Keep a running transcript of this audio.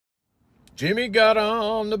Jimmy got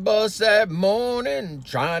on the bus that morning,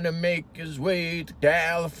 trying to make his way to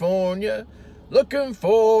California, looking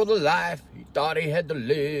for the life he thought he had to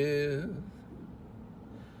live.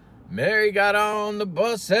 Mary got on the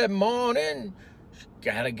bus that morning, she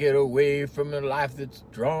gotta get away from the life that's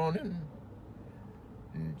drowning.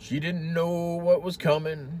 And she didn't know what was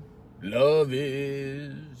coming, love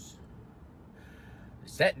is. They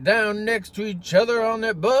sat down next to each other on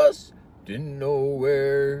that bus, didn't know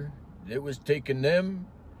where it was taking them.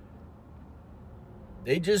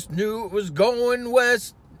 They just knew it was going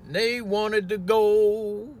west, and they wanted to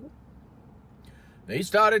go. They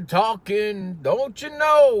started talking, don't you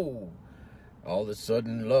know? All of a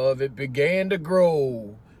sudden, love, it began to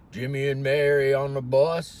grow. Jimmy and Mary on the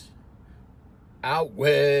bus out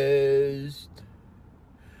west.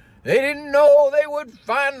 They didn't know they would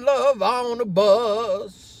find love on a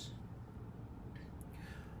bus.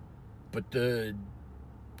 But the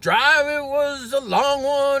drive, it was a long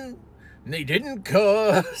one, and they didn't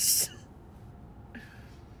cuss.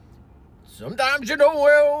 Sometimes you don't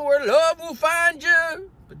know where love will find you,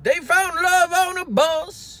 but they found love on a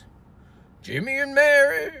bus. Jimmy and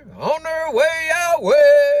Mary on their way out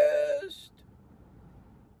west.